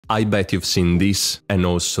I bet you've seen this and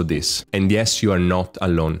also this. And yes, you are not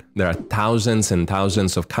alone. There are thousands and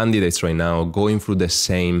thousands of candidates right now going through the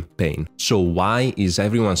same pain. So why is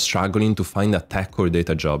everyone struggling to find a tech or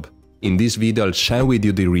data job? In this video, I'll share with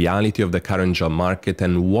you the reality of the current job market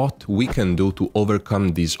and what we can do to overcome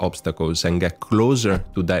these obstacles and get closer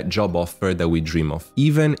to that job offer that we dream of,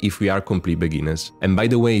 even if we are complete beginners. And by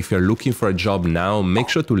the way, if you're looking for a job now, make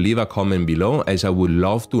sure to leave a comment below, as I would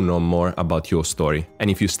love to know more about your story. And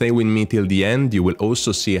if you stay with me till the end, you will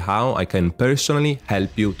also see how I can personally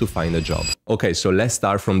help you to find a job. Okay, so let's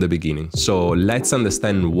start from the beginning. So let's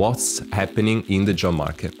understand what's happening in the job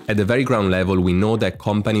market. At the very ground level, we know that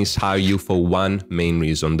companies hire you for one main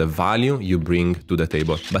reason: the value you bring to the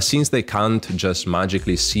table. But since they can't just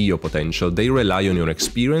magically see your potential, they rely on your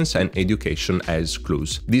experience and education as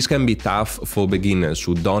clues. This can be tough for beginners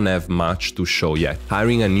who don't have much to show yet.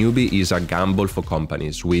 Hiring a newbie is a gamble for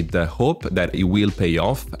companies, with the hope that it will pay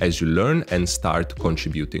off as you learn and start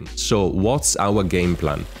contributing. So what's our game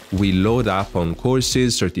plan? We load up on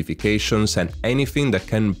courses, certifications, and anything that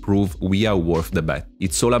can prove we are worth the bet.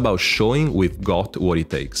 It's all about showing we've got what it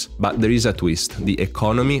takes. But there is a twist. The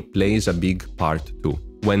economy plays a big part too.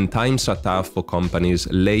 When times are tough for companies,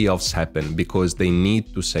 layoffs happen because they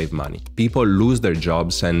need to save money. People lose their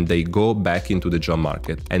jobs and they go back into the job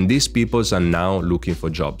market. And these people are now looking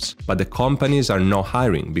for jobs. But the companies are not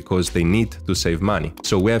hiring because they need to save money.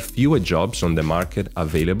 So we have fewer jobs on the market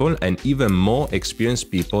available, and even more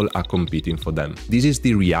experienced people are competing for them. This is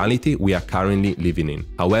the reality we are currently living in.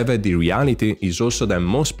 However, the reality is also that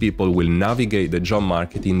most people will navigate the job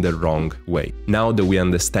market in the wrong way. Now that we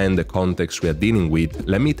understand the context we are dealing with,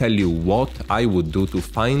 let me tell you what I would do to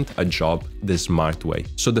find a job the smart way.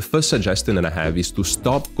 So the first suggestion that I have is to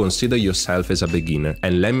stop considering yourself as a beginner,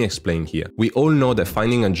 and let me explain here. We all know that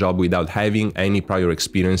finding a job without having any prior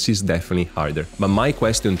experience is definitely harder. But my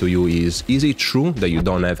question to you is it true that you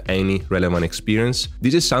don't have any relevant experience?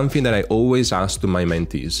 This is something that I always ask to my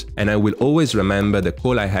mentees, and I will always remember the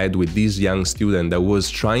call I had with this young student that was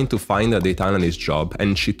trying to find a data analyst job,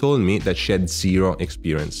 and she told me that she had zero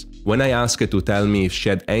experience. When I asked her to tell me if she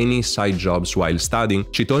had any side jobs while studying,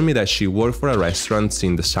 she told me that she worked for a restaurant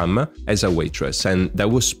in the summer as a waitress, and that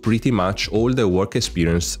was pretty much all the work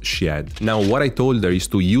experience she had. Now, what I told her is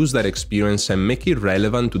to use that experience and make it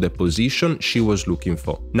relevant to the position she was looking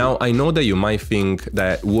for. Now, I know that you might think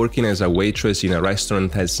that working as a waitress in a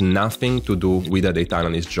restaurant has nothing to do with a data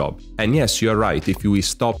analyst job. And yes, you're right, if we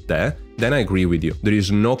stop there, then I agree with you. There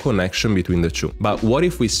is no connection between the two. But what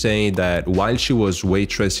if we say that while she was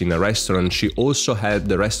waitress in a restaurant, she also helped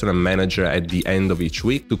the restaurant manager at the end of each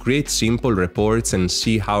week to create simple reports and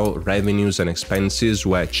see how revenues and expenses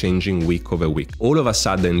were changing week over week. All of a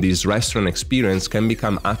sudden, this restaurant experience can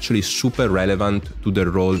become actually super relevant to the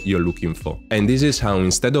role you're looking for. And this is how,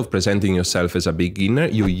 instead of presenting yourself as a beginner,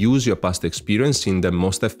 you use your past experience in the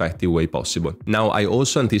most effective way possible. Now, I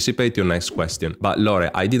also anticipate your next question. But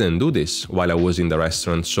Lore, I didn't do this while I was in the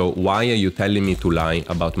restaurant, so why are you telling me to lie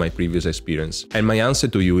about my previous experience? And my answer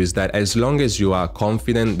to you is that as long as you are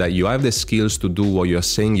confident that you have the skills to do what you're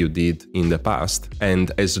saying you did in the past,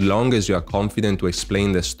 and as long as you are confident to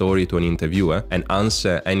explain the story to an interviewer and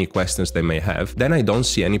answer any questions they may have, then I don't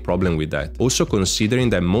see any problem with that. Also, considering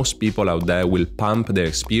that most people out there will pump their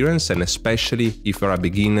experience, and especially if you're a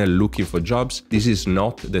beginner looking for jobs, this is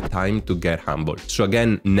not the time to get humble. So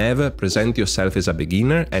again, never present yourself as a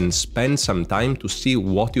beginner, and spend some time to see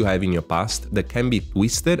what you have in your past that can be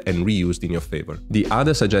twisted and reused in your favor. The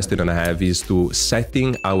other suggestion I have is to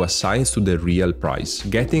setting our sights to the real price.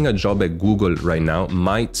 Getting a job at Google right now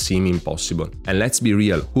might seem impossible. And let's be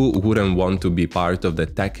real, who wouldn't want to be part of the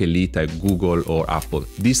tech elite at Google or Apple?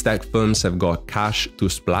 These tech firms have got cash to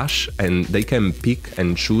splash, and they can pick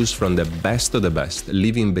and choose from the best of the best,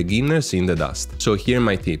 leaving beginners in the dust. So here's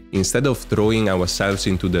my tip. Instead of throwing ourselves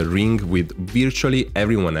into the ring with virtually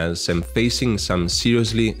everyone else and facing some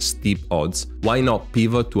seriously steep odds, why not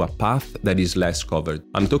pivot to a path that is less covered?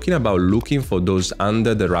 I'm talking about looking for those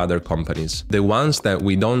under-the-radar companies, the ones that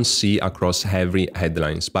we don't see across heavy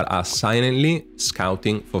headlines, but are silently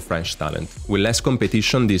scouting for fresh talent. With less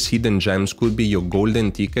competition, these hidden gems could be your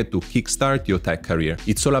golden ticket to kickstart your tech career.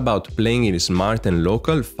 It's all about playing it smart and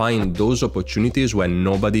local, find those opportunities where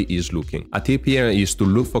nobody is looking. A tip here is to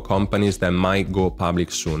look for companies that might go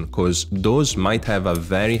public soon, because those might have a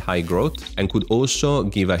very high growth and could also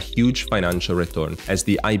give a huge financial financial return, as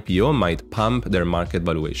the IPO might pump their market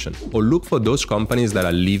valuation. Or look for those companies that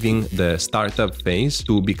are leaving the startup phase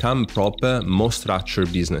to become proper, more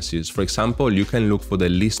structured businesses. For example, you can look for the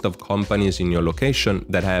list of companies in your location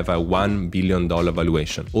that have a $1 billion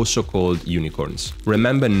valuation, also called unicorns.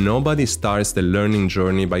 Remember, nobody starts the learning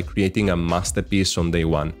journey by creating a masterpiece on day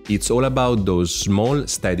one. It's all about those small,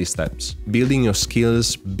 steady steps, building your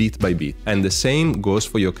skills bit by bit. And the same goes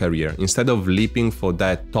for your career. Instead of leaping for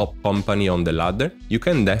that top company on the ladder, you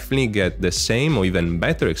can definitely get the same or even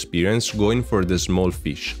better experience going for the small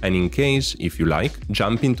fish. And in case, if you like,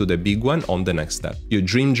 jump into the big one on the next step. Your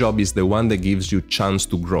dream job is the one that gives you chance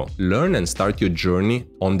to grow, learn, and start your journey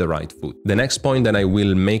on the right foot. The next point that I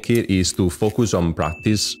will make it is to focus on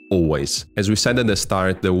practice always. As we said at the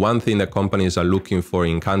start, the one thing that companies are looking for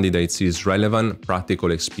in candidates is relevant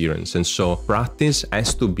practical experience. And so practice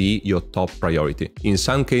has to be your top priority. In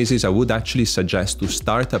some cases, I would actually suggest to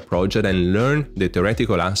start a project and learn the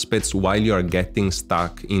theoretical aspects while you are getting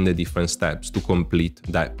stuck in the different steps to complete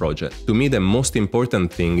that project. To me, the most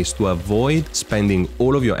important thing is to avoid spending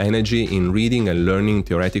all of your energy in reading and learning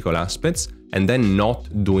theoretical aspects and then not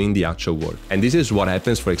doing the actual work. And this is what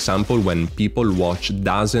happens, for example, when people watch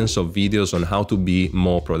dozens of videos on how to be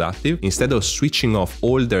more productive, instead of switching off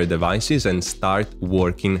all their devices and start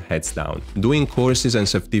working heads down. Doing courses and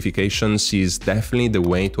certifications is definitely the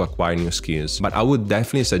way to acquire new skills, but I would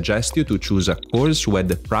definitely suggest you to choose a course where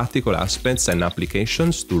the practical aspects and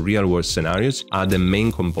applications to real-world scenarios are the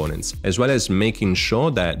main components, as well as making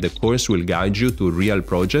sure that the course will guide you to real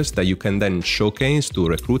projects that you can then showcase to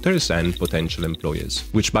recruiters and potential employers,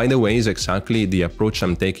 which, by the way, is exactly the approach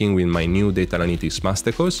I'm taking with my new Data Analytics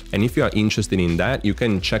Master course. And if you are interested in that, you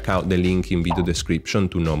can check out the link in video description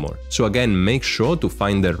to know more. So again, make sure to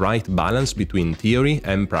find the right balance between theory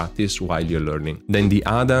and practice while you're learning. Then the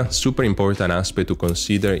other super important aspect to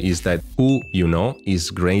consider is that who you know is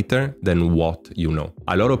greater than what you know.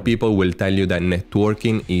 A lot of people will tell you that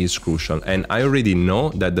networking is crucial, and I already know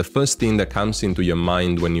that the first thing that comes into your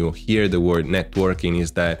mind when you hear the word networking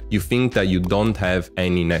is that you think that you don't have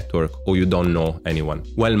any network or you don't know anyone.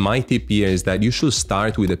 Well, my tip here is that you should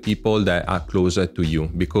start with the people that are closer to you,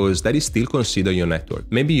 because that is still considered your network.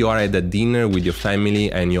 Maybe you are at a dinner with your family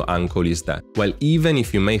and your uncle is there. Well, even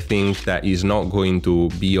if you may think that is not going to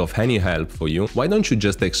be of any help for you, why don't you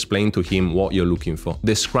just explain to him what you're looking for?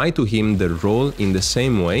 Describe to him the role in the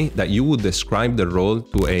same way that you would describe the role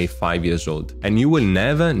to a 5-year-old, and you will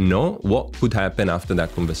never know what could happen after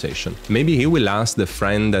that conversation. Maybe he will ask the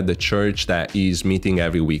friend at the church that is meeting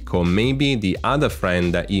every week, or maybe the other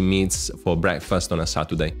friend that he meets for breakfast on a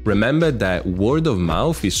Saturday. Remember that word of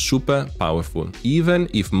mouth is super powerful, even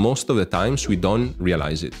if most of the times we don't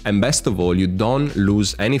realize it. And best of all, you don't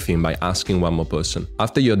lose anything by asking one more person.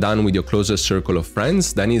 After you're done with your closest circle of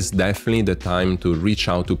friends, then it's definitely the time to reach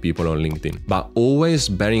out to people on LinkedIn. But always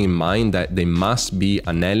bearing in mind that there must be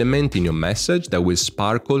an element in your message that will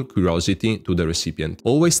sparkle curiosity to the recipient.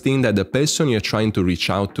 Always think that the person you're trying to reach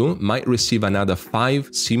out to might receive another 5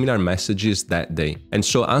 similar messages that day. And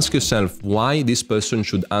so ask yourself why this person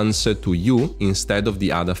should answer to you instead of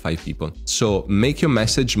the other 5 people. So make your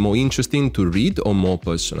message more interesting to read or more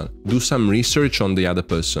personal. Do some research on the other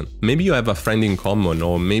person. Maybe you have a friend in common,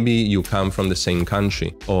 or maybe you come from the same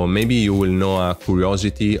country, or maybe you will know a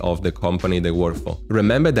curiosity of the company they work for.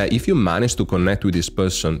 Remember that if you manage to connect with this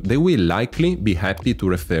person, they will likely be happy to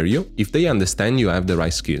refer you if they understand you have the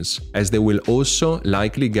right skills, as they will also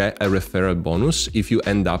likely get a referral bonus if you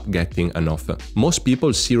end up getting an offer. Most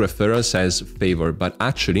people see referrals as favor, but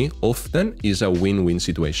actually often is a win-win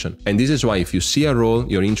situation. And this is why if you see a role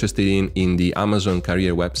you're interested in the Amazon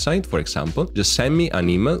career website, for example, just send me an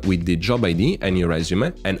email with the job ID and your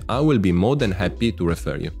resume, and I will be more than happy to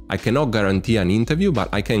refer you. I cannot guarantee an interview, but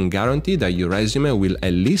I can guarantee that your resume will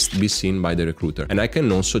at least be seen by the recruiter, and I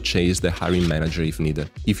can also chase the hiring manager if needed.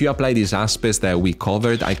 If you apply these aspects that we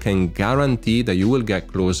covered, I can guarantee that you will get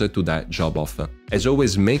closer to that job offer. As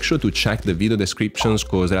always, make sure to check the video descriptions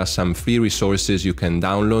because there are some free resources you can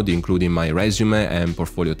download, including my resume and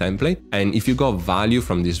portfolio template. And if you got value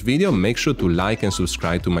from this video, make sure to like and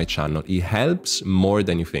subscribe to my channel. It helps more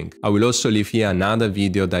than you think. I will also leave here another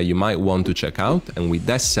video that you might want to check out. And with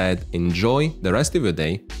that said, enjoy the rest of your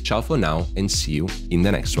day. Ciao for now and see you in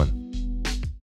the next one.